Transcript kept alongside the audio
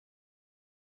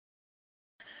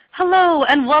Hello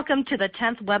and welcome to the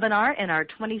 10th webinar in our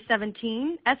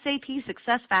 2017 SAP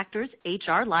SuccessFactors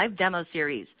HR Live Demo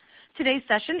Series. Today's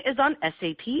session is on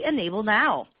SAP Enable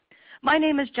Now. My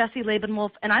name is Jessie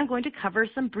Labenwolf and I'm going to cover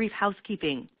some brief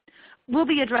housekeeping. We'll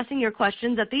be addressing your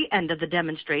questions at the end of the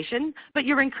demonstration, but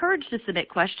you're encouraged to submit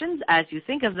questions as you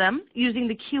think of them using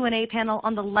the Q&A panel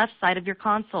on the left side of your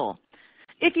console.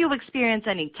 If you experience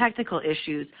any technical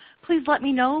issues, please let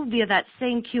me know via that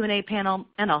same Q&A panel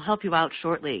and I'll help you out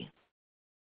shortly.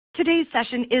 Today's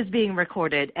session is being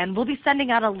recorded and we'll be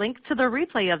sending out a link to the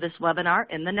replay of this webinar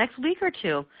in the next week or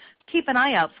two. Keep an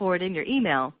eye out for it in your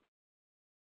email.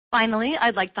 Finally,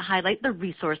 I'd like to highlight the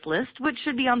resource list, which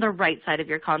should be on the right side of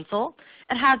your console.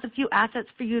 It has a few assets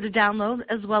for you to download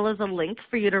as well as a link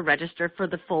for you to register for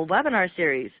the full webinar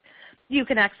series. You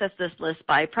can access this list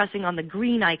by pressing on the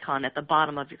green icon at the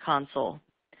bottom of your console.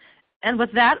 And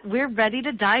with that, we're ready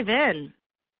to dive in.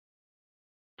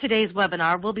 Today's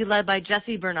webinar will be led by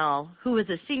Jesse Bernal, who is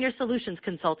a Senior Solutions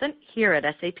Consultant here at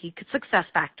SAP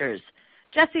SuccessFactors.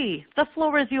 Jesse, the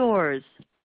floor is yours.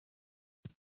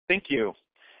 Thank you.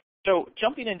 So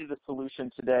jumping into the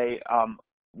solution today,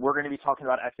 we're going to be talking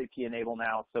about SAP Enable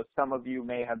Now. So some of you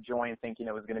may have joined thinking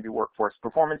it was going to be Workforce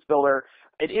Performance Builder.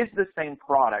 It is the same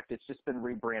product. It's just been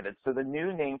rebranded. So the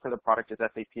new name for the product is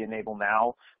SAP Enable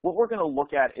Now. What we're going to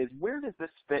look at is where does this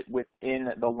fit within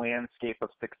the landscape of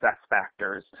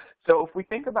SuccessFactors. So if we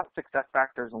think about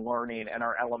SuccessFactors learning and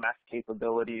our LMS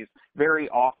capabilities, very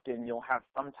often you'll have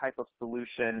some type of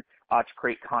solution to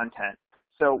create content.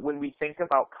 So when we think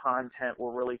about content,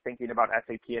 we're really thinking about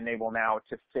SAP Enable Now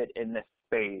to fit in this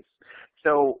space.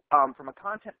 So from a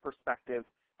content perspective,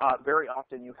 very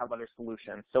often you have other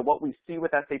solutions. So what we see with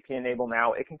SAP Enable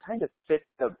Now, it can kind of fit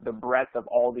the breadth of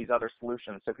all these other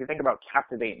solutions. So if you think about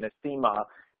Captivate and Acima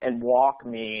and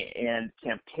WalkMe and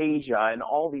Camtasia and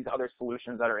all these other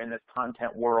solutions that are in this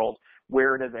content world,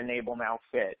 where does Enable Now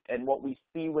fit? And what we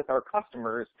see with our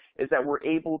customers is that we're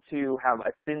able to have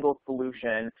a single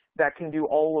solution that can do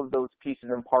all of those pieces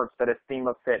and parts that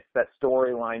Acima fits, that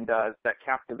Storyline does, that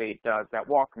Captivate does, that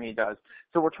WalkMe does.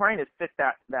 So we're trying to fit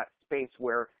that space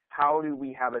where how do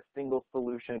we have a single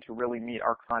solution to really meet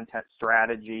our content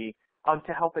strategy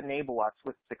to help enable us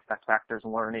with SuccessFactors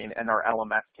learning and our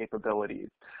LMS capabilities.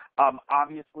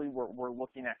 Obviously, we're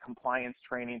looking at compliance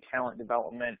training, talent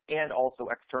development, and also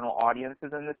external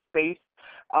audiences in this space.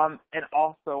 And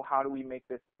also, how do we make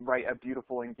this a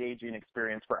beautiful, engaging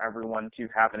experience for everyone to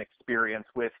have an experience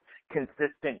with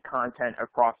consistent content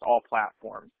across all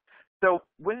platforms. So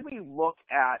when we look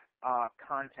at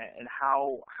content and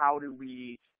how do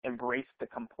we embrace the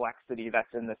complexity that's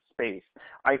in this space,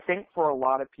 I think for a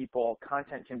lot of people,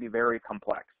 content can be very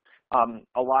complex.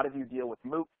 A lot of you deal with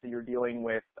MOOCs, so you're dealing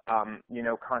with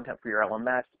content for your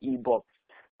LMS, ebooks,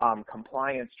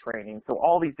 compliance training, so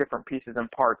all these different pieces and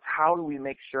parts. How do we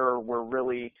make sure we're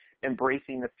really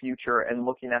embracing the future and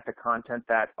looking at the content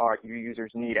that your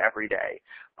users need every day?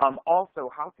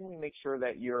 Also, how can we make sure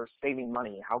that you're saving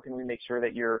money? How can we make sure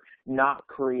that you're not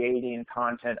creating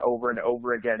content over and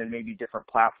over again in maybe different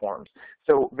platforms?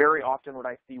 So very often what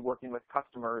I see working with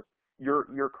customers,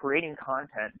 you're creating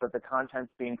content, but the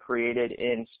content's being created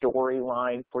in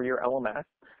Storyline for your LMS.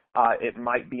 It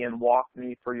might be in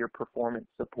WalkMe for your performance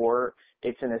support.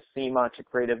 It's in Acima to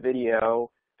create a video,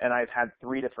 and I've had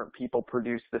 3 different people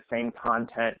produce the same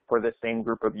content for the same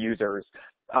group of users.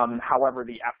 However,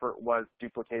 the effort was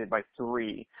duplicated by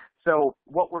 3. So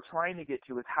what we're trying to get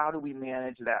to is how do we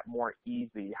manage that more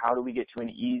easy? How do we get to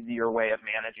an easier way of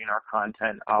managing our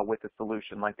content with a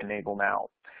solution like Enable Now?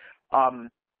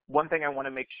 One thing I want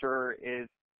to make sure is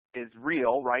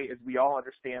real, right, is we all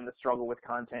understand the struggle with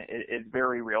content is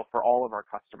very real for all of our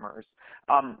customers.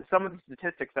 Some of the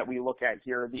statistics that we look at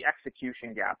here, the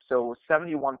execution gap. So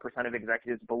 71% of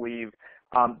executives believe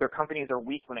their companies are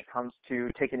weak when it comes to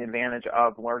taking advantage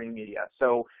of learning media.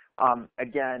 So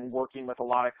again, working with a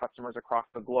lot of customers across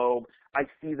the globe, I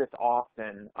see this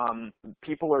often.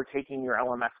 People are taking your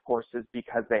LMS courses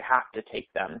because they have to take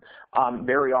them.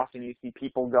 Very often you see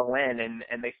people go in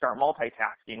and they start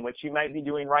multitasking, which you might be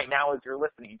doing right now as you're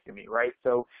listening to me, right?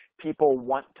 So people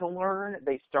want to learn,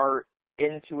 they start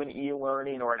into an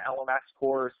e-learning or an LMS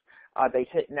course, they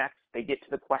hit next, they get to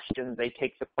the questions, they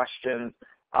take the questions.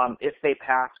 If they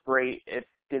pass, great.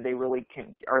 Are they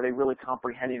really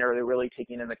comprehending? Are they really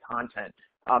taking in the content?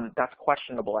 That's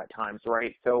questionable at times,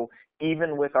 right? So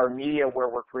even with our media where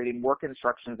we're creating work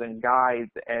instructions and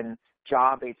guides and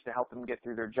job aids to help them get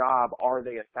through their job, are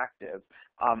they effective?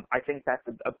 I think that's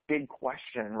a big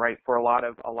question, right, for a lot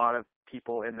of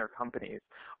people in their companies.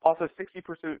 Also,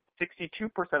 62%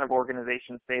 of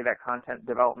organizations say that content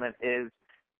development is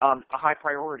a high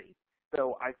priority.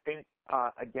 So I think,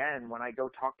 again, when I go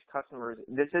talk to customers,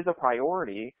 this is a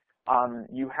priority.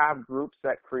 You have groups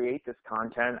that create this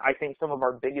content. I think some of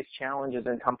our biggest challenges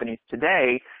in companies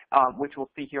today, which we'll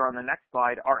see here on the next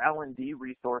slide, are L&D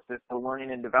resources for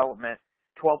learning and development.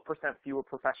 12% fewer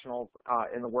professionals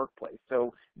in the workplace.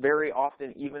 So very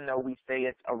often, even though we say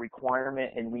it's a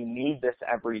requirement and we need this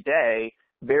every day,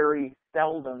 very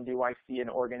seldom do I see an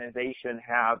organization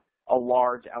have a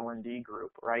large L&D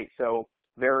group, right? So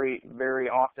very, very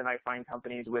often I find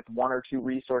companies with 1 or 2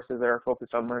 resources that are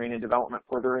focused on learning and development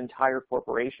for their entire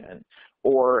corporation,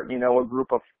 or, you know, a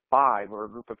group of 5 or a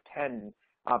group of 10,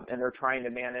 and they're trying to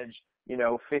manage, you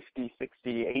know, 50,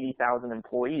 60, 80,000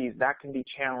 employees. That can be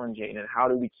challenging. And how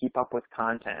do we keep up with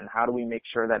content? And how do we make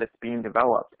sure that it's being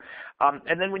developed?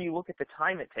 And then when you look at the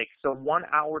time it takes, so 1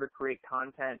 hour to create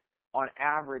content on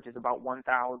average is about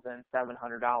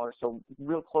 $1,700. So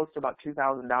real close to about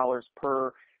 $2,000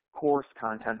 per course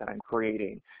content that I'm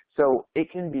creating. So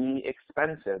it can be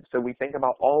expensive. So we think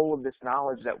about all of this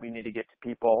knowledge that we need to get to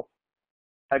people.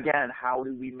 Again, how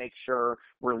do we make sure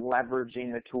we're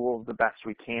leveraging the tools the best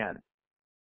we can?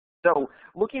 So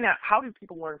looking at how do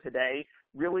people learn today,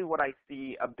 really what I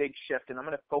see a big shift, and I'm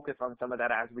going to focus on some of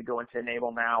that as we go into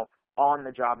Enable Now, on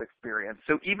the job experience.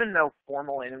 So even though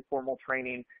formal and informal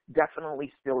training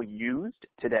definitely still used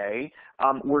today,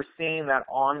 we're seeing that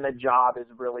on the job is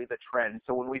really the trend.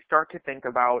 So when we start to think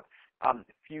about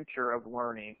future of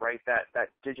learning, right, that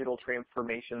digital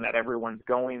transformation that everyone's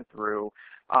going through,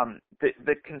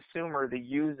 the consumer, the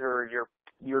user,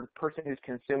 your person who's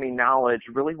consuming knowledge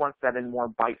really wants that in more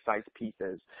bite-sized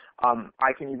pieces.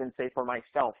 I can even say for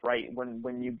myself, right,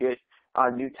 when you get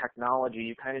new technology,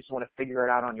 you kind of just want to figure it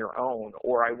out on your own,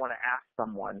 or I want to ask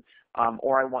someone,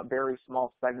 or I want very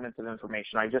small segments of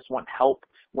information. I just want help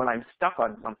when I'm stuck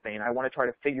on something. I want to try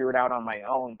to figure it out on my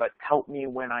own, but help me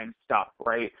when I'm stuck,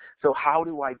 right? So how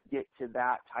do I get to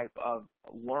that type of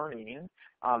learning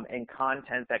and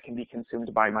content that can be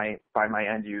consumed by my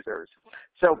end users?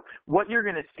 So what you're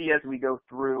going to see as we go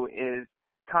through is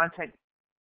content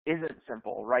isn't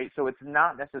simple, right? So it's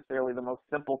not necessarily the most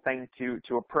simple thing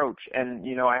to approach. And,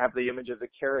 you know, I have the image of the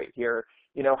carrot here.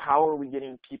 You know, how are we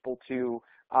getting people to,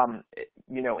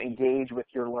 you know, engage with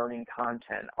your learning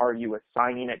content? Are you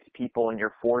assigning it to people and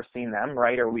you're forcing them,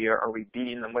 right? Are we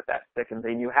beating them with that stick and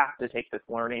saying, you have to take this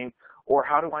learning? Or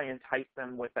how do I entice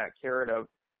them with that carrot of,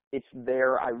 it's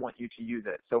there, I want you to use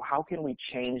it? So how can we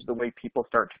change the way people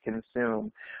start to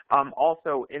consume?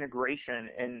 Also integration,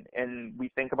 and we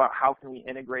think about how can we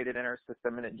integrate it in our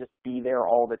system and it just be there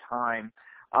all the time.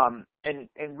 And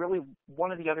really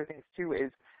one of the other things too is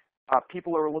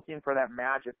people are looking for that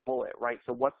magic bullet, right?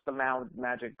 So what's the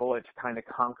magic bullet to kind of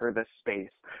conquer this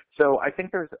space? So I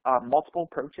think there's multiple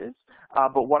approaches,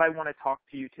 but what I want to talk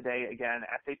to you today, again,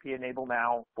 SAP Enable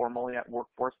Now, formerly at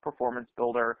Workforce Performance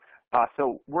Builder.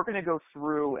 So we're going to go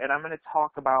through, and I'm going to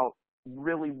talk about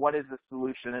really what is the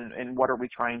solution and what are we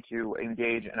trying to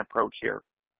engage and approach here.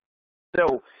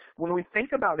 So when we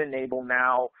think about Enable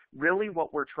Now, really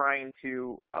what we're trying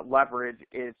to leverage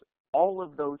is all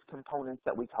of those components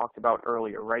that we talked about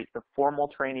earlier, right? The formal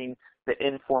training, the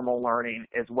informal learning,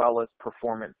 as well as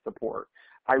performance support.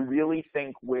 I really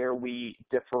think where we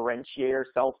differentiate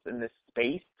ourselves in this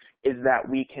space is that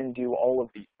we can do all of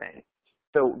these things.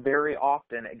 So very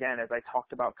often, again, as I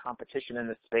talked about competition in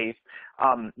this space,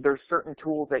 there's certain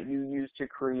tools that you use to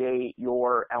create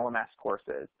your LMS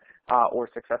courses or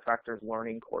SuccessFactors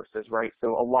learning courses, right?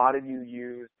 So a lot of you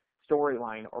use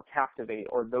Storyline or Captivate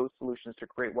or those solutions to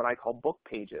create what I call book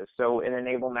pages. So in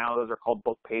Enable Now, those are called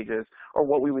book pages, or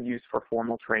what we would use for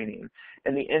formal training.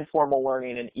 In the informal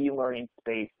learning and e-learning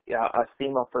space,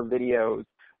 Acima for videos.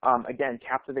 Again,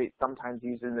 Captivate sometimes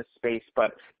used in this space,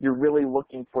 but you're really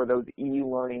looking for those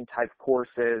e-learning type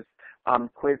courses,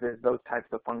 quizzes, those types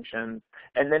of functions.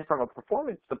 And then from a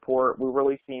performance support, we're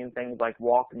really seeing things like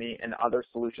WalkMe and other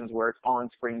solutions where it's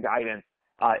on-screen guidance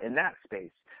in that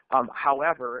space.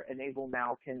 However, Enable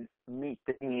Now can meet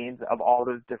the needs of all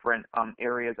those different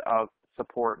areas of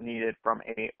support needed from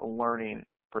a learning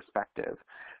perspective.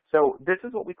 So this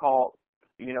is what we call,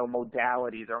 you know,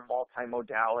 modalities or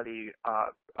multimodality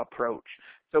approach.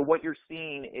 So what you're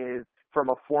seeing is from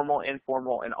a formal,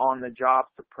 informal, and on-the-job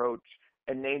approach,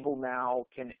 Enable Now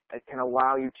can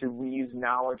allow you to reuse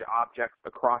knowledge objects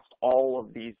across all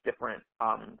of these different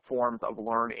forms of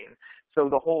learning. So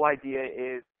the whole idea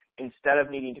is, instead of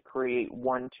needing to create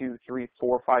 1, 2, 3,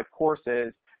 4, 5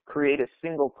 courses, create a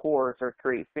single course or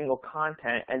create single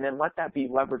content, and then let that be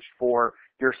leveraged for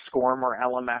your SCORM or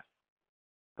LMS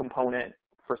component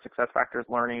for SuccessFactors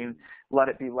learning, let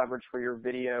it be leveraged for your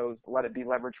videos, let it be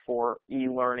leveraged for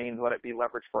e-learning, let it be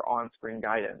leveraged for on-screen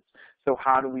guidance. So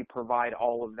how do we provide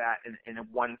all of that in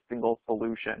one single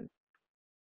solution?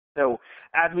 So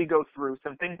as we go through,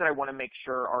 some things that I want to make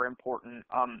sure are important.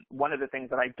 One of the things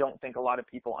that I don't think a lot of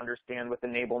people understand with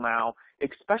Enable Now,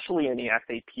 especially in the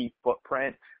SAP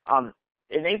footprint,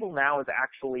 Enable Now is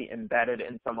actually embedded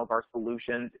in some of our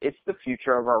solutions. It's the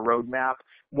future of our roadmap.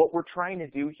 What we're trying to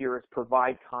do here is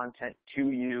provide content to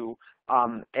you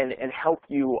and help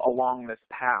you along this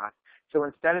path. So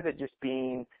instead of it just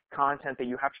being content that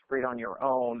you have to create on your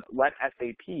own, let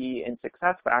SAP and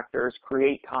SuccessFactors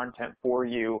create content for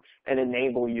you and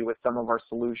enable you with some of our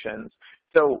solutions.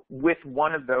 So with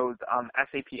one of those,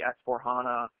 SAP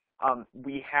S/4HANA,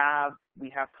 we have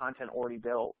content already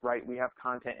built, right? We have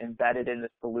content embedded in the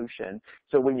solution.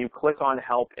 So when you click on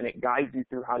help and it guides you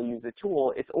through how to use the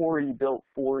tool, it's already built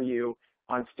for you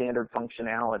on standard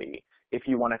functionality. If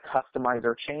you want to customize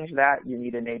or change that, you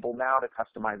need Enable Now to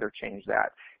customize or change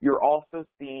that. You're also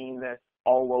seeing this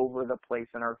all over the place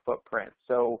in our footprint.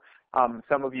 So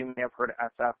some of you may have heard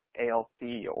SF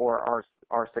ALC or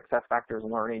our SuccessFactors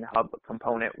Learning Hub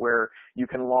component, where you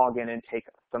can log in and take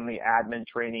some of the admin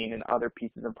training and other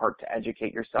pieces and parts to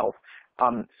educate yourself.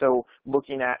 So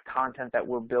looking at content that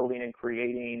we're building and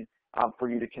creating for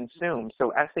you to consume.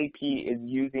 So SAP is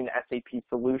using SAP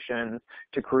solutions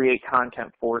to create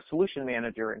content for Solution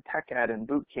Manager and Tech Ed and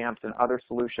boot camps and other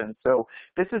solutions. So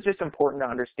this is just important to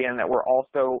understand that we're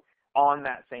also on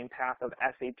that same path of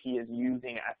SAP is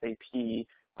using SAP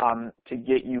to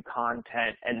get you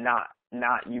content and not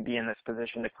you be in this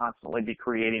position to constantly be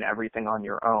creating everything on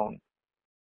your own.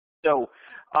 So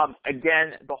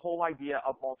again, the whole idea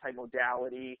of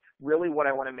multimodality, really what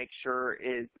I want to make sure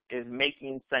is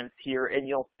making sense here, and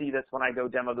you'll see this when I go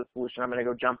demo the solution. I'm going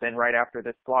to go jump in right after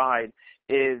this slide,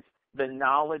 is the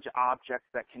knowledge objects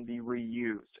that can be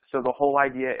reused. So the whole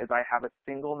idea is I have a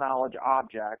single knowledge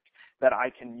object that I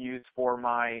can use for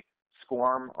my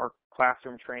SCORM or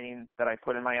classroom training that I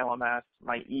put in my LMS,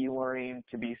 my e-learning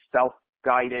to be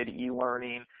self-guided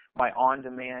e-learning, my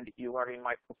on-demand e-learning,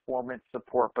 my performance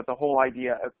support. But the whole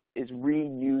idea is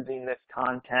reusing this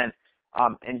content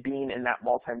and being in that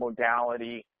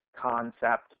multimodality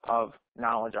concept of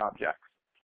knowledge objects.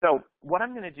 So what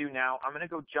I'm going to do now, I'm going to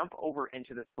go jump over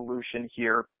into the solution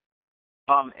here,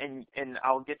 and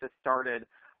I'll get this started.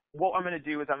 What I'm going to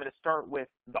do is I'm going to start with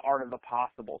the art of the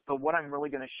possible. So what I'm really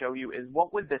going to show you is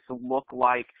what would this look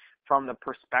like from the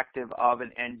perspective of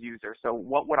an end user. So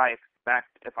what would I expect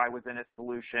if I was in a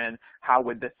solution? How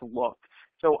would this look?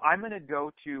 So I'm going to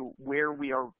go to where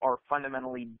we are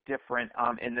fundamentally different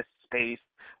in this space.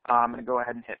 I'm going to go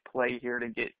ahead and hit play here to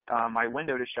get my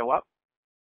window to show up.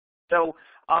 So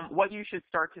what you should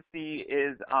start to see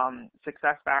is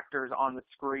SuccessFactors on the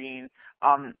screen.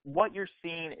 What you're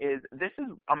seeing is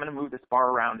I'm going to move this bar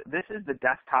around. This is the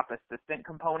desktop assistant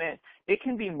component. It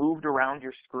can be moved around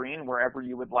your screen wherever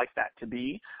you would like that to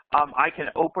be. I can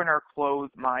open or close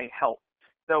my help.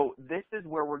 So this is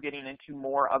where we're getting into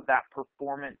more of that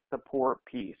performance support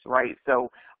piece, right?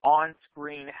 So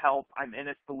on-screen help, I'm in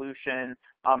a solution,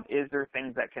 is there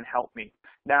things that can help me?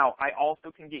 Now, I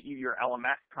also can get you your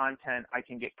LMS content, I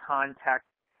can get context,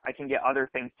 I can get other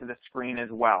things to the screen as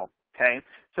well, okay?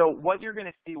 So what you're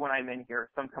gonna see when I'm in here,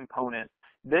 some components.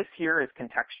 This here is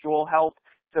contextual help.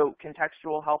 So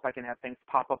contextual help, I can have things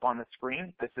pop up on the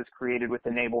screen. This is created with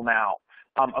Enable Now.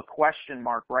 A question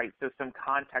mark, right? So some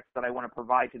context that I want to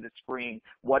provide to the screen.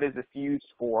 What is this used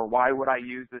for? Why would I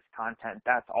use this content?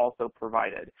 That's also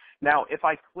provided. Now, if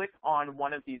I click on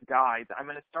one of these guides, I'm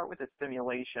going to start with a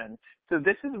simulation. So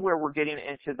this is where we're getting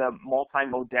into the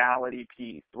multimodality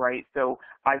piece, right? So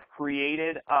I've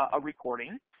created a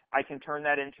recording. I can turn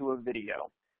that into a video.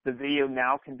 The video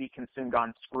now can be consumed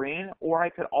on screen, or I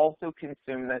could also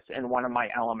consume this in one of my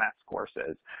LMS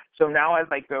courses. So now as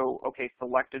I go, okay,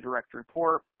 select a direct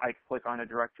report, I click on a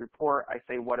direct report, I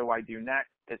say, what do I do next?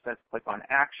 It says click on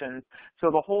actions. So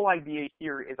the whole idea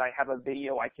here is I have a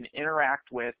video I can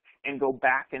interact with and go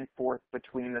back and forth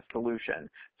between the solution.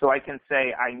 So I can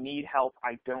say, I need help,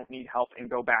 I don't need help, and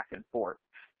go back and forth.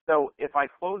 So if I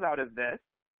close out of this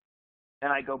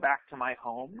and I go back to my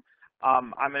home,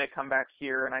 I'm going to come back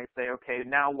here and I say, okay,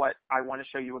 now what I want to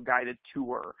show you a guided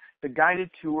tour. The guided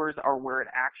tours are where it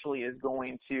actually is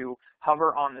going to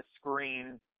hover on the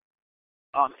screen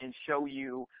and show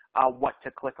you what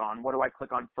to click on. What do I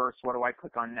click on first? What do I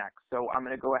click on next? So I'm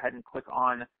going to go ahead and click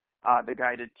on the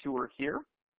guided tour here.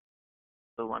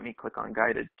 So let me click on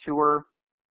guided tour.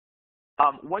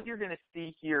 What you're going to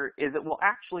see here is it will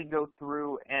actually go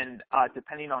through and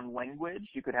depending on language,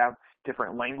 you could have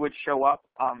different language show up.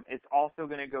 It's also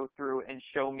going to go through and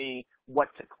show me what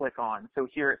to click on. So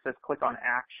here it says click on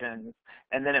actions,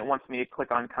 and then it wants me to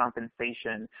click on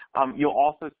compensation. You'll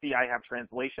also see I have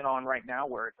translation on right now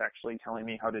where it's actually telling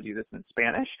me how to do this in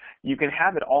Spanish. You can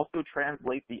have it also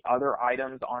translate the other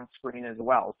items on screen as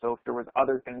well. So if there was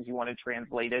other things you wanted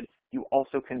translated, you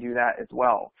also can do that as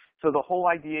well. So the whole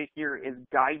idea here is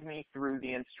guide me through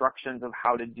the instructions of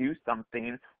how to do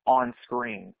something on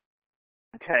screen.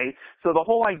 Okay, so the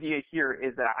whole idea here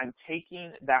is that I'm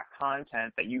taking that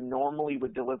content that you normally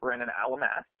would deliver in an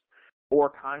LMS or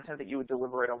content that you would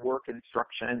deliver in a work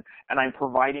instruction, and I'm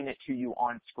providing it to you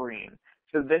on screen.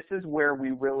 So this is where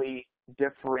we really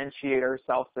differentiate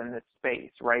ourselves in this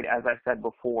space, right, as I said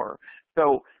before.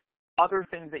 So other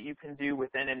things that you can do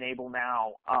within Enable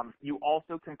Now, you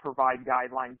also can provide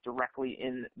guidelines directly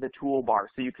in the toolbar.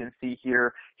 So you can see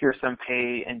here, here's some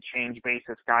pay and change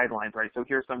basis guidelines, right? So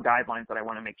here's some guidelines that I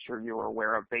want to make sure you're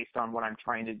aware of based on what I'm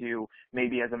trying to do,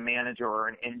 maybe as a manager or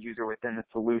an end user within the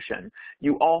solution.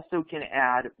 You also can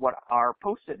add what are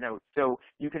Post-it notes. So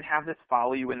you can have this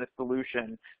follow you in the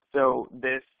solution. So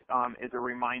this is a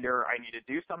reminder I need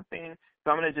to do something.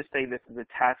 So I'm going to just say this is a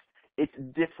test. It's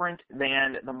different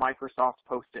than the Microsoft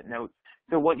Post-it notes.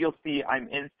 So what you'll see, I'm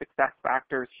in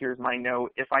SuccessFactors. Here's my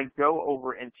note. If I go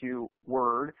over into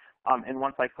Word, and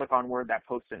once I click on Word, that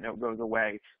Post-it note goes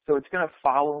away. So it's going to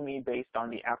follow me based on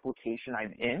the application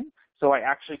I'm in. So I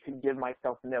actually could give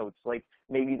myself notes, like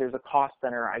maybe there's a cost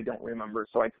center I don't remember,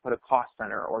 so I could put a cost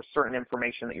center or certain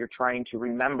information that you're trying to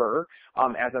remember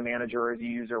as a manager or as a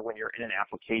user when you're in an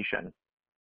application.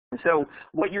 So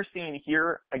what you're seeing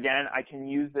here, again, I can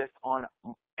use this on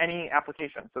any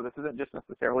application. So this isn't just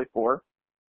necessarily for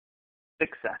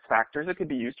SuccessFactors. It could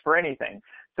be used for anything.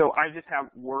 So I just have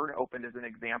Word opened as an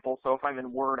example. So if I'm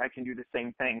in Word, I can do the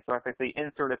same thing. So if I say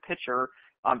insert a picture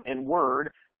in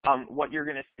Word, what you're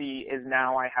going to see is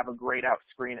now I have a grayed out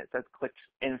screen. It says click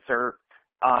insert.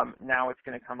 Now it's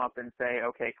going to come up and say,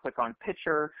 okay, click on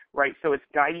picture, right? So it's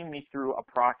guiding me through a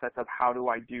process of how do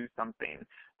I do something.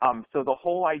 So the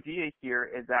whole idea here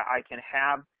is that I can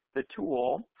have the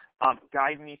tool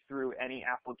guide me through any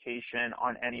application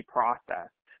on any process.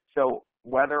 So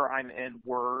whether I'm in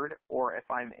Word or if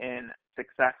I'm in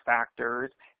SuccessFactors,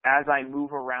 as I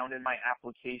move around in my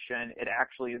application, it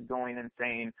actually is going and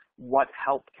saying, what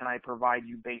help can I provide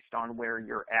you based on where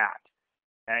you're at?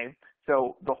 Okay,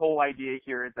 so the whole idea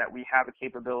here is that we have a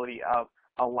capability of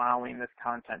allowing this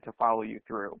content to follow you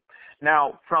through.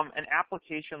 Now, from an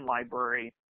application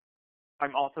library,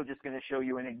 I'm also just going to show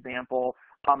you an example.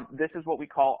 This is what we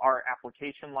call our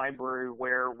application library,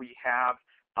 where we have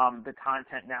the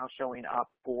content now showing up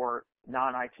for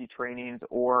non-IT trainings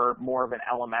or more of an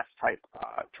LMS type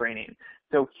training.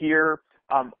 So here,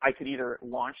 I could either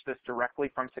launch this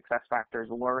directly from SuccessFactors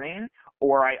Learning,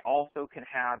 or I also can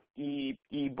have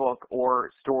ebook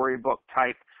or storybook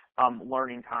type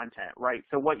learning content, right?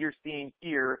 So what you're seeing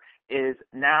here is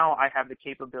now I have the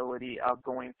capability of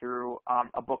going through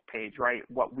a book page, right?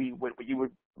 What you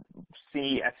would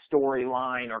see as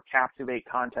storyline or Captivate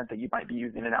content that you might be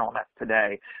using in LMS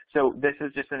today. So this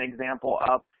is just an example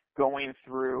of going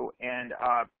through and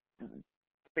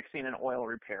fixing an oil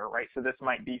repair, right? So this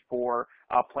might be for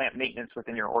plant maintenance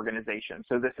within your organization.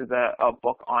 So this is a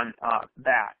book on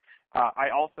that. I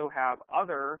also have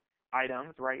other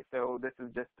items, right? So this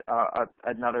is just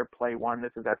another play one.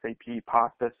 This is SAP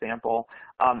Pasta sample.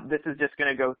 This is just going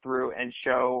to go through and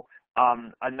show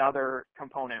another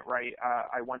component, right?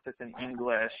 I want this in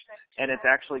English, and it's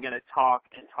actually going to talk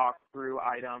through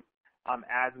items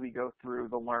as we go through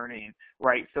the learning,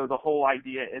 right? So the whole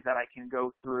idea is that I can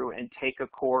go through and take a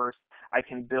course. I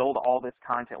can build all this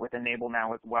content with Enable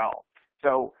Now as well.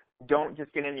 So don't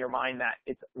just get in your mind that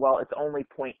it's only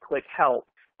point, click, help.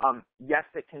 Yes,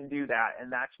 it can do that,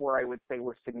 and that's where I would say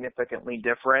we're significantly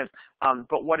different.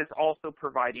 But what it's also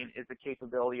providing is the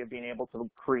capability of being able to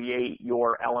create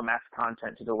your LMS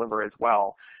content to deliver as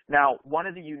well. Now, one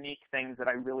of the unique things that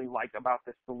I really like about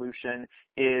this solution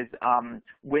is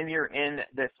when you're in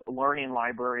this learning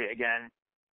library, again,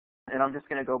 and I'm just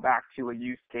going to go back to a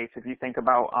use case. If you think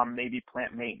about maybe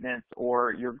plant maintenance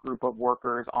or your group of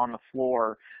workers on the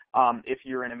floor, if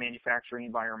you're in a manufacturing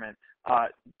environment,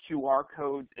 QR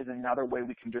codes is another way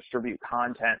we can distribute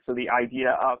content. So the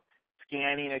idea of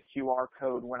scanning a QR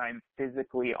code when I'm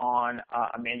physically on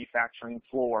a manufacturing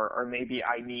floor, or maybe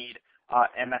I need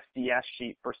MSDS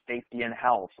sheet for safety and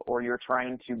health, or you're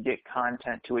trying to get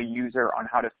content to a user on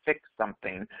how to fix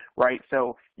something, right?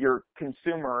 So your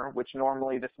consumer, which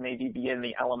normally this may be in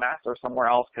the LMS or somewhere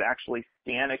else, could actually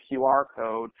scan a QR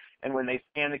code, and when they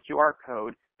scan the QR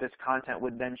code, this content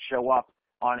would then show up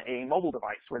on a mobile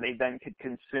device where they then could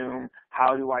consume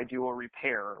how do I do a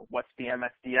repair, what's the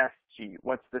MSDS sheet,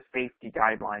 what's the safety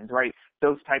guidelines, right?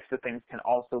 Those types of things can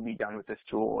also be done with this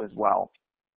tool as well.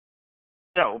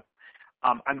 So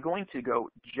I'm going to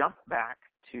jump back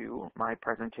to my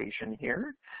presentation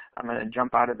here. I'm going to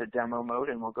jump out of the demo mode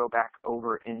and we'll go back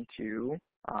over into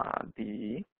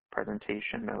the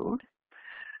presentation mode.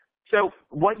 So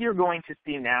what you're going to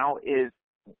see now is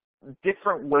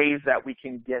different ways that we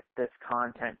can get this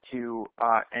content to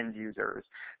end users.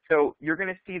 So you're going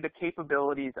to see the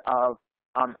capabilities of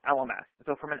LMS.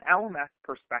 So from an LMS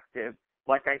perspective,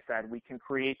 like I said, we can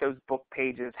create those book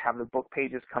pages, have the book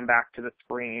pages come back to the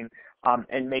screen,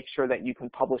 and make sure that you can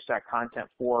publish that content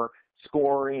for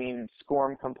scoring,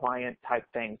 SCORM compliant type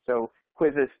things. So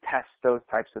quizzes, tests, those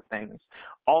types of things.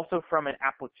 Also from an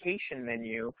application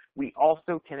menu, we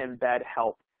also can embed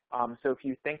help. So if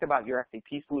you think about your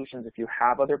SAP solutions, if you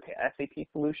have other SAP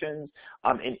solutions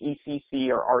in ECC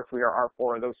or R3 or R4,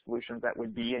 or those solutions that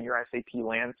would be in your SAP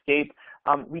landscape,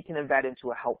 we can embed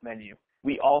into a help menu.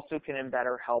 We also can embed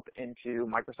our help into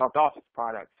Microsoft Office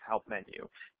products help menu.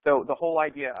 So the whole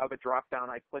idea of a drop-down,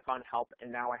 I click on help,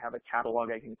 and now I have a catalog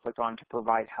I can click on to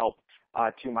provide help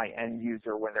to my end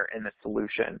user when they're in the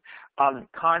solution.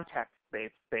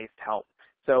 Context-based help.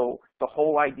 So the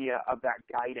whole idea of that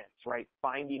guidance, right?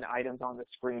 Finding items on the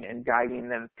screen and guiding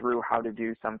them through how to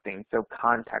do something, so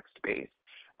context-based.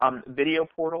 Video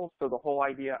portals, so the whole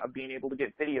idea of being able to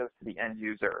get videos to the end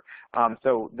user.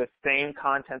 So the same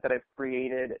content that I've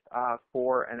created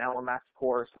for an LMS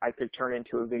course, I could turn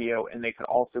into a video and they could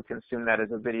also consume that as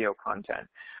a video content.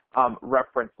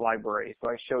 Reference library, so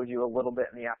I showed you a little bit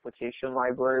in the application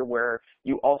library where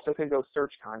you also could go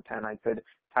search content. I could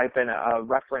type in a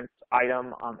reference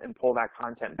item and pull that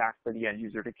content back for the end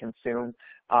user to consume.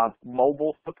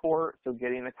 Mobile support, so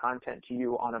getting the content to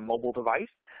you on a mobile device.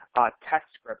 Test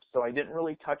scripts, so I didn't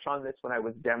really touch on this when I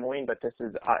was demoing, but this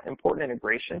is an important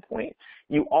integration point.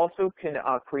 You also can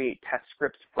create test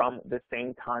scripts from the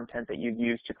same content that you've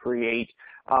used to create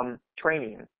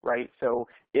training, right? So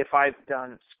if I've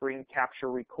done screen capture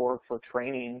record for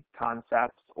training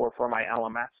concepts or for my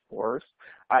LMS course,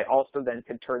 I also then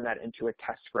can turn that into a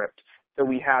test script. So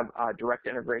we have direct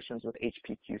integrations with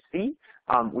HPQC.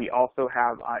 We also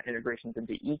have integrations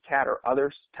into ECAT or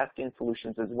other testing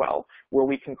solutions as well, where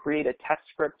we can create a test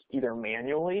script either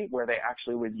manually, where they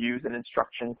actually would use an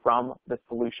instruction from the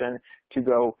solution to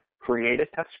go create a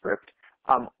test script,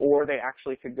 or they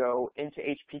actually could go into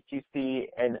HPQC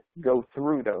and go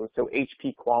through those. So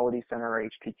HP Quality Center, or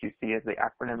HPQC is the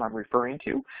acronym I'm referring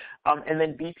to. And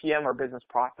then BPM, or business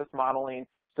process modeling,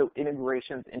 so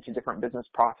integrations into different business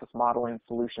process modeling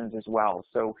solutions as well.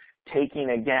 So taking,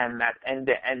 again, that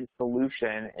end-to-end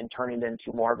solution and turning it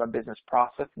into more of a business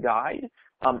process guide,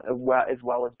 as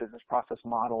well as business process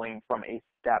modeling from a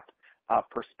step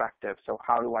perspective. So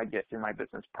how do I get through my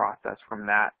business process from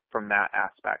that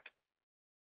aspect?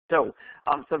 So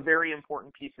some very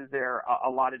important pieces there, a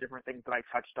lot of different things that I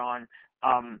touched on.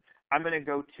 I'm going to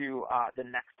go to the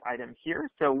next item here.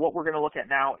 So what we're going to look at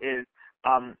now is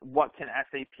what can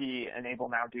SAP Enable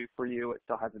Now do for you? It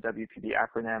still has a WPD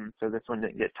acronym, so this one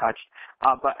didn't get touched.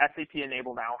 But SAP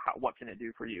Enable Now, what can it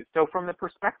do for you? So from the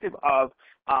perspective of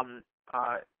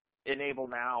Enable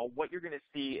Now, what you're going to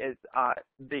see is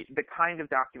the kind of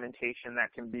documentation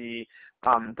that can be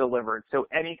delivered. So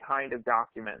any kind of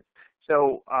documents.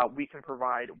 So we can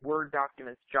provide Word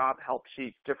documents, job help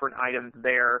sheets, different items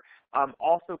there.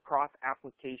 Also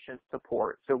cross-application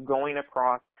support. So going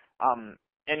across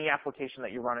any application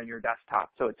that you run on your desktop.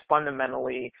 So it's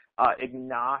fundamentally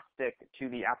agnostic to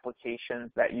the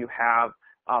applications that you have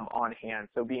on hand.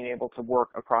 So being able to work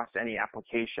across any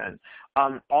application.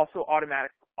 Also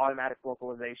automatic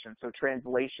localization, so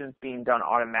translations being done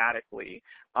automatically.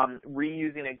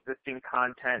 Reusing existing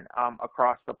content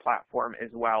across the platform as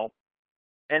well.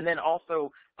 And then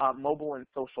also mobile and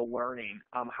social learning.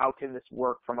 How can this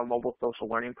work from a mobile social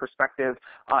learning perspective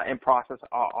and process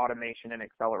automation and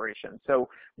acceleration? So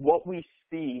what we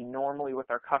see normally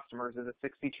with our customers is a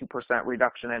 62%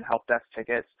 reduction in help desk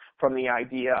tickets from the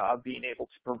idea of being able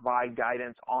to provide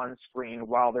guidance on screen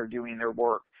while they're doing their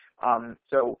work.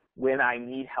 So when I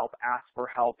need help, ask for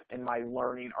help, and my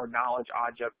learning or knowledge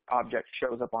object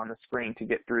shows up on the screen to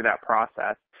get through that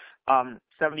process.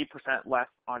 70% less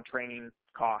on training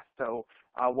costs. So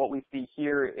what we see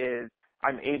here is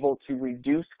I'm able to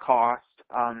reduce cost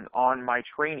on my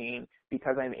training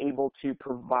because I'm able to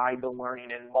provide the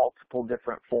learning in multiple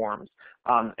different forms.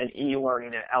 An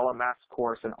e-learning, an LMS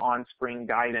course, an on-screen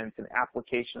guidance, an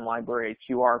application library,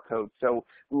 a QR code. So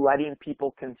letting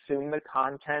people consume the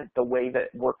content the way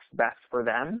that works best for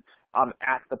them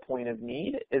at the point of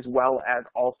need, as well as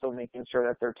also making sure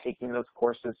that they're taking those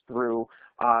courses through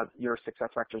your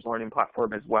SuccessFactors learning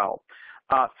platform as well.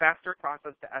 Faster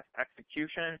process to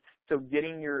execution, so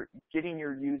getting your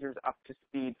users up to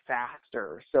speed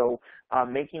faster. So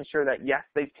making sure that yes,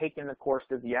 they've taken the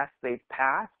courses, yes, they've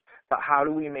passed, but how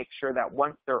do we make sure that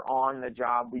once they're on the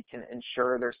job, we can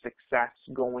ensure their success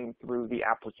going through the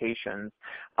applications?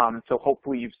 So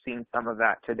hopefully you've seen some of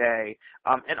that today.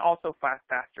 And also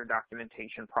faster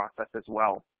documentation process as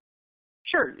well.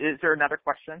 Sure, is there another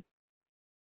question?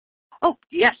 Oh,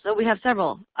 yes, so we have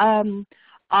several.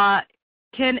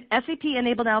 Can SAP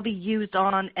Enable Now be used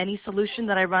on any solution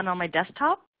that I run on my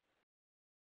desktop?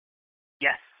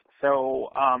 Yes.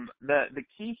 So the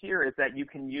key here is that you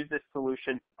can use this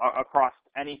solution across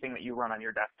anything that you run on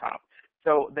your desktop.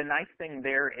 So the nice thing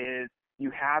there is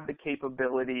you have the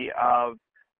capability of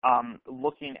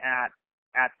looking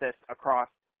at this across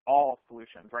all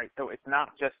solutions, right? So it's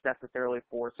not just necessarily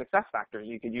for SuccessFactors.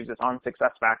 You could use this on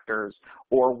SuccessFactors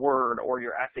or Word or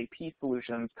your SAP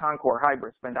solutions, Concur,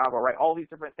 Hybris, Spendavo, right? All these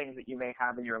different things that you may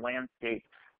have in your landscape,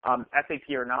 SAP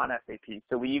or non-SAP.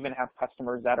 So we even have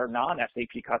customers that are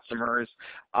non-SAP customers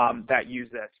that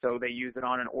use this. So they use it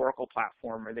on an Oracle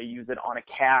platform or they use it on a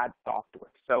CAD software.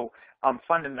 So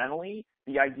fundamentally,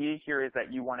 the idea here is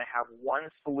that you want to have one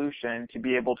solution to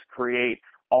be able to create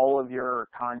all of your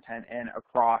content in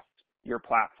across your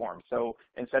platform. So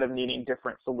instead of needing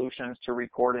different solutions to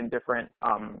record in different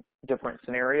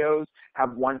scenarios,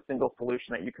 have one single solution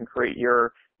that you can create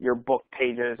your book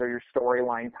pages or your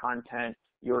storyline content,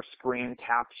 your screen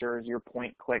captures, your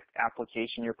point-click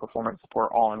application, your performance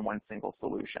support, all in one single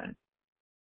solution.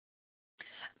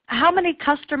 How many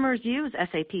customers use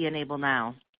SAP Enable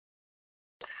Now?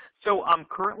 So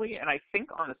currently, and I think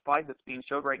on the slide that's being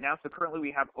showed right now, so currently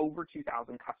we have over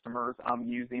 2,000 customers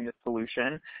using this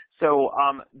solution. So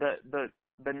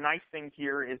the nice thing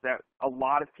here is that a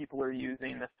lot of people are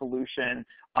using the solution.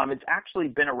 It's actually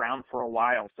been around for a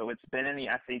while, so it's been in the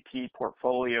SAP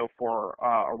portfolio for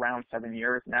around 7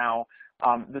 years now.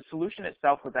 The solution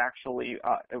itself was actually,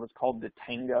 it was called the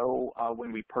Tango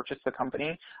when we purchased the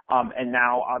company, and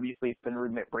now obviously it's been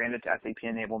rebranded to SAP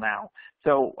Enable Now.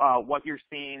 So what you're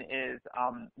seeing is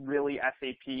really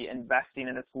SAP investing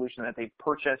in a solution that they've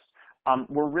purchased.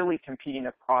 We're really competing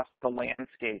across the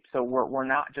landscape, so we're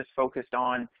not just focused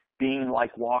on being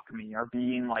like WalkMe or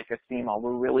being like a CMA.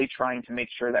 We're really trying to make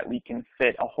sure that we can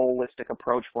fit a holistic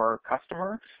approach for our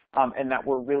customer and that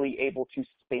we're really able to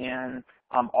span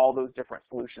all those different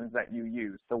solutions that you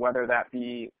use. So whether that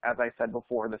be, as I said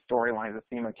before, the Storyline,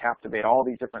 the CMA, Captivate, all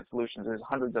these different solutions, there's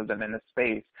hundreds of them in this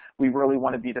space. We really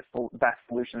want to be the best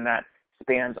solution that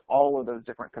spans all of those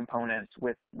different components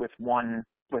with one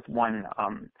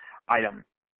item.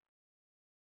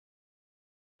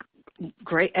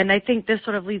 Great, and I think this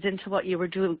sort of leads into what you were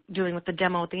doing with the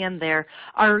demo at the end there.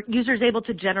 Are users able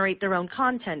to generate their own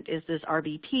content? Is this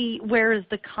RBP? Where is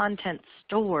the content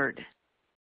stored?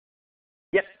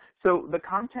 Yes, so the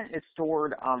content is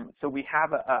stored, so we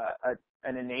have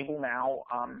an Enable Now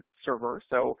server.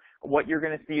 So what you're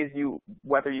going to see is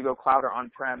whether you go cloud or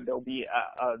on-prem, there'll be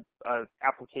a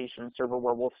application server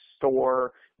where we'll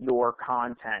store your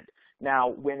content. Now,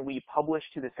 when we publish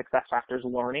to the SuccessFactors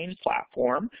Learning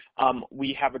platform,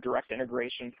 we have a direct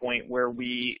integration point where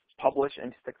we publish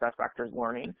into SuccessFactors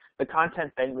Learning. The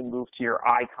content then would move to your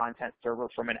iContent server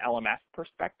from an LMS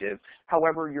perspective.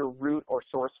 However, your root or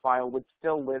source file would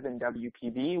still live in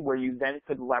WPB, where you then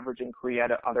could leverage and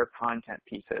create other content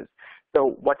pieces.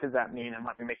 So what does that mean? And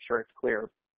let me make sure it's clear.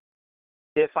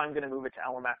 If I'm going to move it to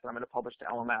LMS and I'm going to publish to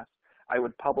LMS, I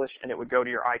would publish and it would go to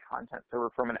your iContent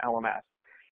server from an LMS.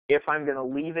 If I'm going to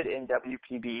leave it in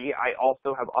WPB, I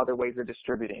also have other ways of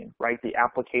distributing, right? The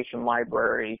application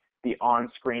library, the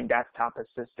on-screen desktop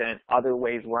assistant, other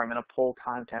ways where I'm going to pull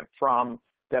content from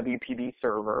WPB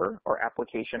server or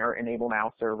application or Enable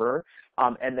Now server,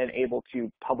 and then able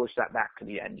to publish that back to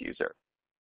the end user.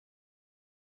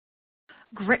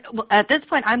 Great. Well, at this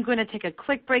point, I'm going to take a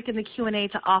quick break in the Q&A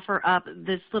to offer up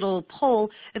this little poll.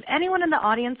 If anyone in the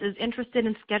audience is interested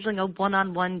in scheduling a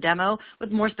one-on-one demo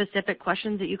with more specific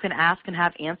questions that you can ask and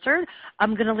have answered,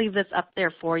 I'm going to leave this up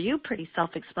there for you. Pretty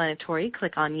self-explanatory.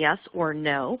 Click on yes or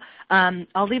no.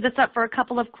 I'll leave this up for a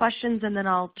couple of questions, and then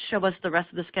I'll show us the rest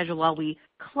of the schedule while we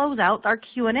close out our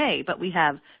Q&A. But we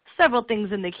have several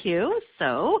things in the queue.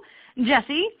 So,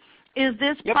 Jesse, is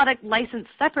this product licensed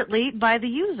separately by the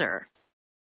user?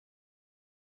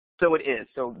 So it is.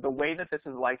 So the way that this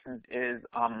is licensed is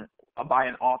by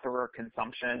an author or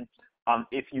consumption.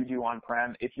 If you do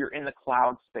on-prem, if you're in the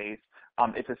cloud space,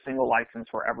 it's a single license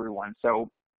for everyone. So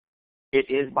it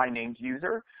is by named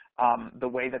user. The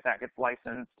way that gets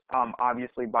licensed,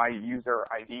 obviously by user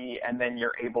ID, and then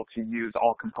you're able to use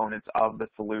all components of the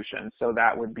solution. So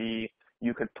that would be,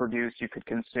 you could produce, you could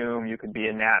consume, you could be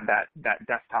in that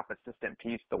desktop assistant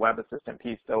piece, the web assistant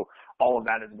piece. So all of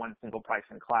that is one single price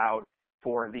in cloud.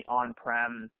 For the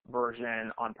on-premise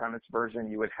version,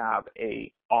 you would have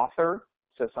a author,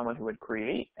 so someone who would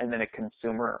create, and then a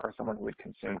consumer or someone who would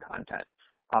consume content.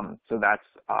 So that's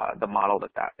the model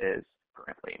that is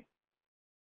currently.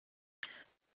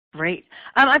 Great.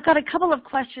 I've got a couple of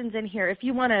questions in here. If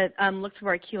you want to look through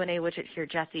our Q&A widget here,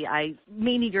 Jesse, I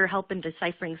may need your help in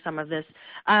deciphering some of this.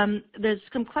 There's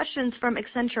some questions from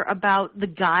Accenture about the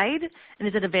guide, and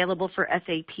is it available for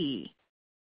SAP? I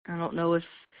don't know if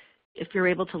you're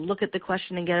able to look at the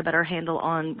question and get a better handle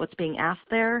on what's being asked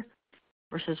there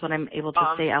versus what I'm able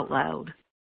to say out loud.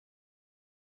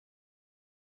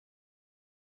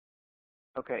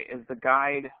 Okay, is the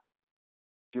guide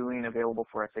doing available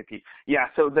for SAP? Yeah,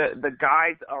 so the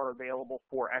guides are available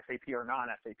for SAP or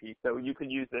non-SAP. So you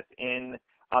could use this in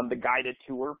the guided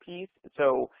tour piece.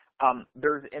 So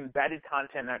there's embedded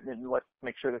content, and let's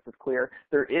make sure this is clear.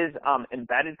 There is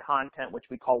embedded content, which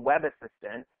we call Web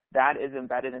Assistant. That is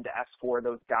embedded into S4.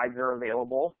 Those guides are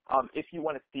available. If you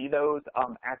want to see those,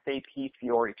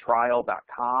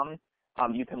 sapfioretrial.com.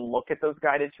 You can look at those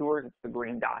guided tours. It's the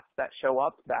green dots that show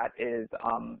up. That is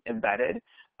embedded.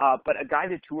 But a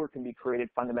guided tour can be created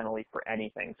fundamentally for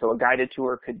anything. So a guided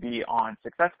tour could be on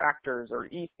SuccessFactors or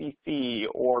ECC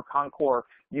or Concur.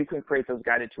 You can create those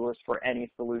guided tours for any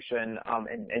solution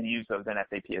and use those in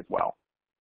SAP as well.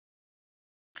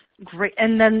 Great.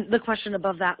 And then the question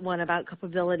above that one about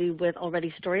compatibility with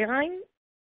already Storyline.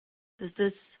 Is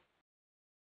this?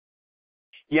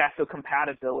 Yeah, so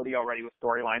compatibility already with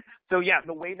Storyline. So yeah,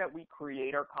 the way that we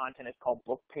create our content is called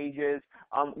book pages.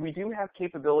 We do have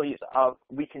capabilities of,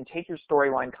 we can take your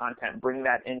Storyline content, bring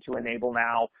that into Enable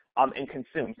Now, and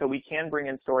consume. So we can bring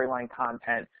in Storyline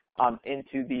content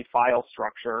into the file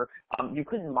structure. You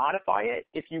couldn't modify it.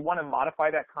 If you want to modify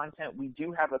that content, we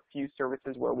do have a few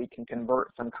services where we can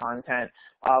convert some content.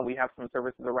 We have some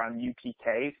services around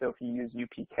UPK, so if you use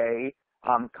UPK,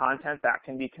 content that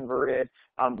can be converted.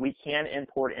 We can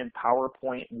import in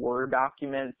PowerPoint Word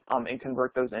documents and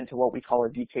convert those into what we call a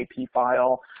DKP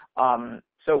file.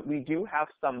 So we do have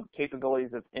some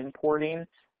capabilities of importing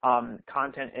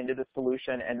content into the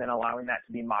solution and then allowing that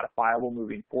to be modifiable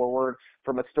moving forward.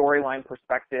 From a Storyline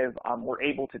perspective, we're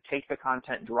able to take the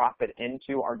content, drop it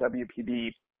into our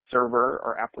WPB server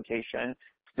or application,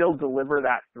 still deliver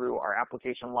that through our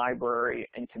application library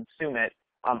and consume it.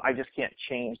 I just can't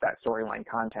change that Storyline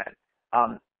content.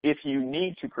 If you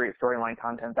need to create Storyline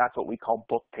content, that's what we call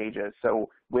book pages. So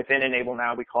within Enable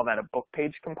Now, we call that a book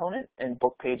page component, and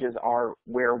book pages are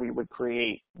where we would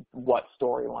create what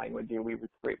Storyline would do. We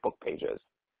would create book pages.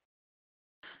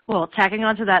 Well, tacking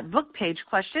onto that book page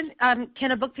question, can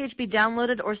a book page be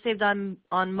downloaded or saved on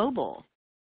mobile?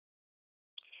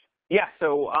 Yeah,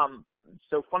 so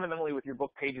fundamentally with your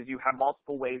book pages, you have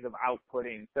multiple ways of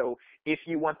outputting. So if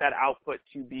you want that output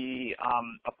to be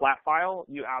a flat file,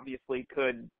 you obviously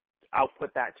could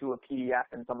output that to a PDF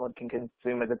and someone can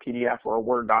consume as a PDF or a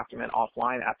Word document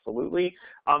offline, absolutely.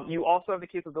 You also have the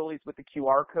capabilities with the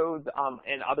QR codes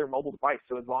and other mobile devices.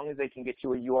 So as long as they can get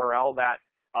you a URL that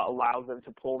allows them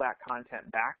to pull that content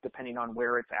back depending on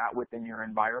where it's at within your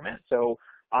environment. So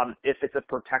if it's a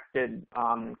protected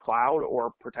cloud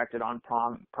or protected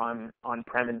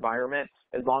on-prem environment,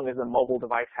 as long as a mobile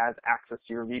device has access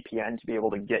to your VPN to be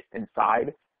able to get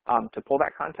inside to pull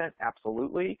that content,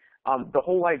 absolutely. The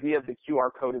whole idea of the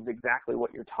QR code is exactly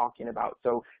what you're talking about.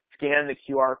 So scan the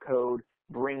QR code,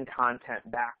 bring content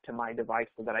back to my device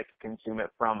so that I can consume it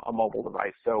from a mobile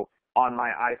device. So on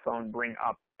my iPhone, bring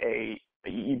up an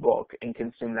ebook and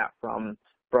consume that from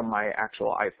my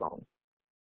actual iPhone.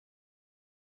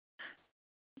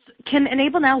 Can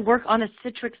Enable Now work on a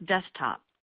Citrix desktop?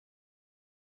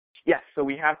 Yes, so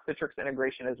we have Citrix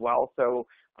integration as well. So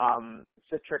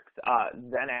Citrix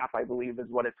Zen app, I believe, is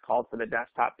what it's called for the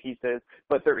desktop pieces.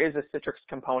 But there is a Citrix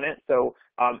component, so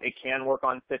it can work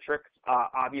on Citrix.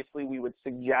 Obviously, we would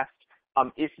suggest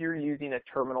if you're using a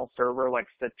terminal server like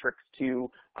Citrix to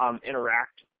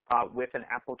interact with an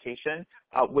application,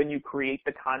 when you create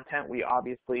the content, we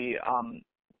obviously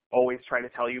always try to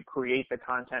tell you create the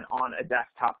content on a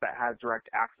desktop that has direct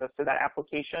access to that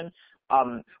application.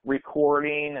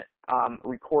 Recording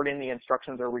the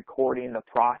instructions or recording the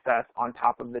process on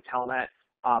top of the telnet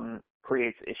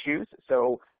creates issues.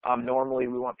 So normally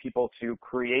we want people to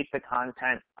create the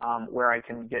content where I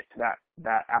can get to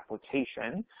that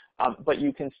application, but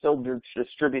you can still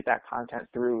distribute that content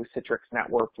through Citrix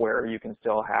Network where you can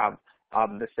still have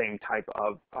the same type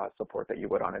of support that you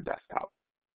would on a desktop.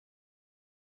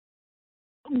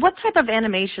 What type of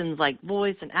animations like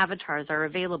voice and avatars are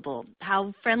available?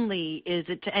 How friendly is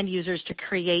it to end users to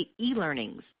create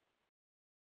e-learnings?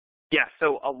 Yeah,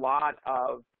 so a lot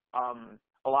of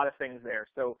things there.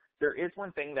 So there is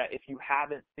one thing that if you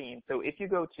haven't seen, so if you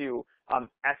go to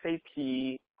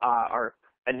SAP or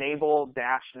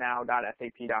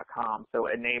enable-now.sap.com, so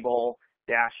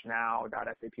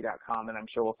enable-now.sap.com, and I'm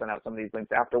sure we'll send out some of these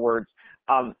links afterwards,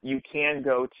 you can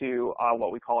go to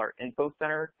what we call our Info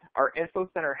Center. Our Info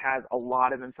Center has a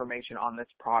lot of information on this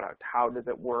product. How does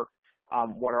it work?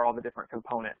 What are all the different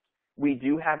components? We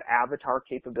do have avatar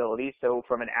capability, so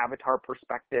from an avatar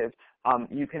perspective,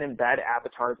 you can embed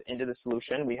avatars into the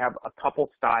solution. We have a couple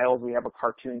styles. We have a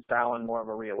cartoon style and more of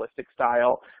a realistic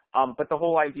style, but the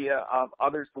whole idea of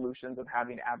other solutions of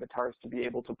having avatars to be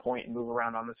able to point and move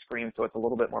around on the screen so it's a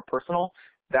little bit more personal,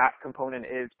 that component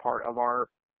is part of our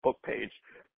book page.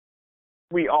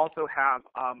 We also have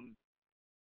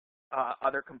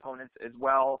other components as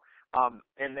well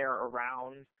in there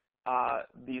around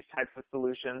these types of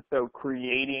solutions. So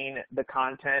creating the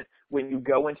content, when you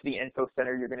go into the Info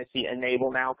Center, you're going to see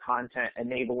Enable Now content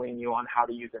enabling you on how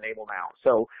to use Enable Now.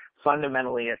 So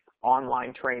fundamentally, it's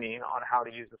online training on how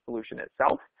to use the solution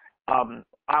itself.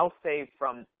 I'll say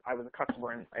I was a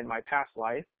customer in my past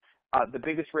life, the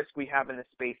biggest risk we have in this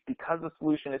space, because the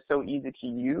solution is so easy to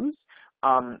use,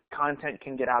 content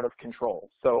can get out of control.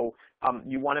 So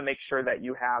you want to make sure that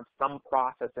you have some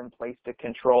process in place to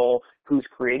control who's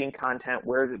creating content,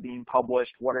 where is it being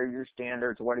published, what are your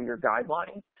standards, what are your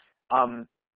guidelines.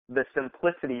 The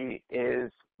simplicity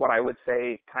is what I would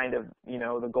say kind of,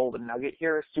 the golden nugget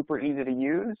here. Is super easy to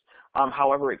use.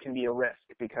 However, it can be a risk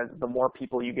because the more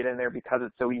people you get in there, because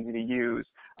it's so easy to use,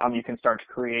 you can start to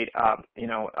create, a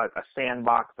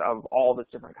sandbox of all this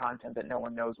different content that no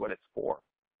one knows what it's for.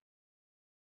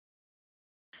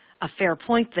 A fair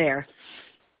point there.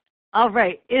 All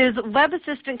right. Is Web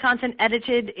Assistant content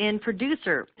edited in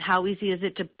Producer? How easy is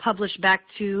it to publish back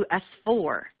to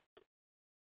S4?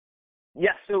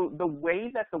 Yes, so the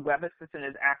way that the Web Assistant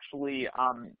is actually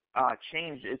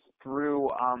changed is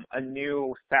through a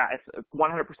new SaaS,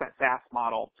 100% SaaS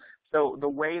model. So the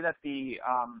way that the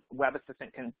Web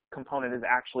Assistant component is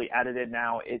actually edited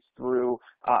now is through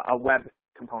a web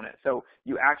component. So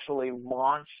you actually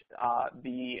launch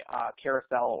the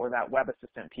carousel or that Web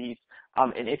Assistant piece,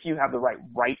 and if you have the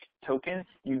right token,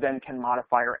 you then can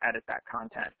modify or edit that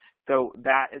content. So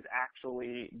that is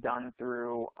actually done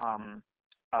through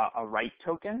a right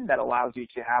token that allows you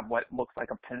to have what looks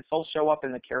like a pencil show up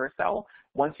in the carousel.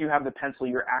 Once you have the pencil,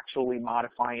 you're actually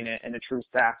modifying it in a true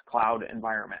SaaS cloud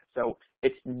environment. So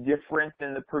it's different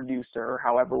than the producer.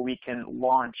 However, we can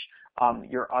launch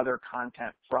your other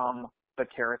content from the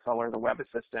carousel or the Web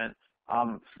Assistant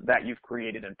that you've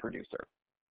created in Producer.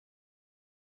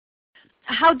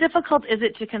 How difficult is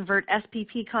it to convert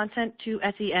SPP content to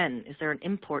SEN? Is there an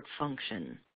import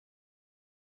function?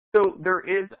 So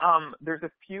there's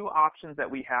a few options that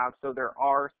we have. So there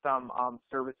are some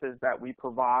services that we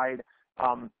provide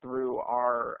through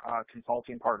our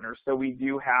consulting partners. So we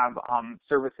do have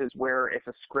services where if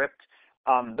a script,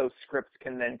 those scripts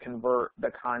can then convert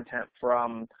the content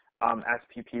from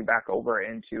SPP back over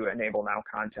into Enable Now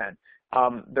content.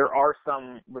 There are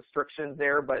some restrictions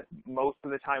there, but most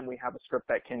of the time we have a script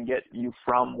that can get you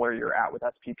from where you're at with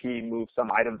SPP, move some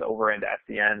items over into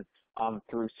SEN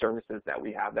through services that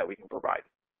we have that we can provide.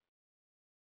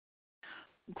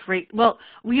 Great. Well,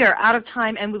 we are out of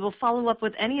time, and we will follow up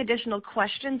with any additional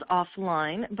questions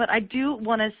offline. But I do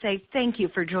want to say thank you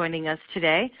for joining us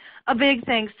today. A big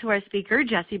thanks to our speaker,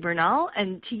 Jesse Bernal,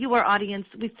 and to you, our audience.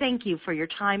 We thank you for your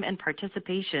time and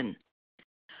participation.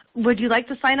 Would you like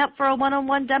to sign up for a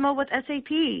one-on-one demo with SAP?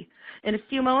 In a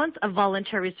few moments, a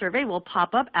voluntary survey will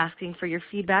pop up asking for your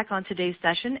feedback on today's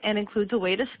session and includes a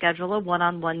way to schedule a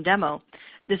one-on-one demo.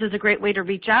 This is a great way to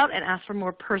reach out and ask for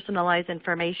more personalized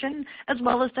information, as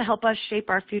well as to help us shape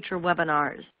our future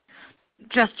webinars.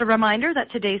 Just a reminder that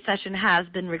today's session has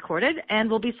been recorded, and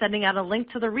we'll be sending out a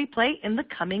link to the replay in the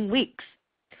coming weeks.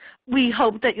 We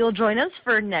hope that you'll join us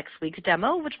for next week's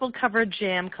demo, which will cover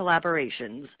JAM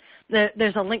collaborations.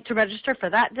 There's a link to register for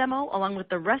that demo, along with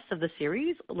the rest of the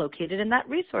series, located in that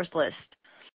resource list.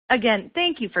 Again,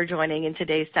 thank you for joining in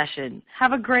today's session.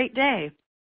 Have a great day.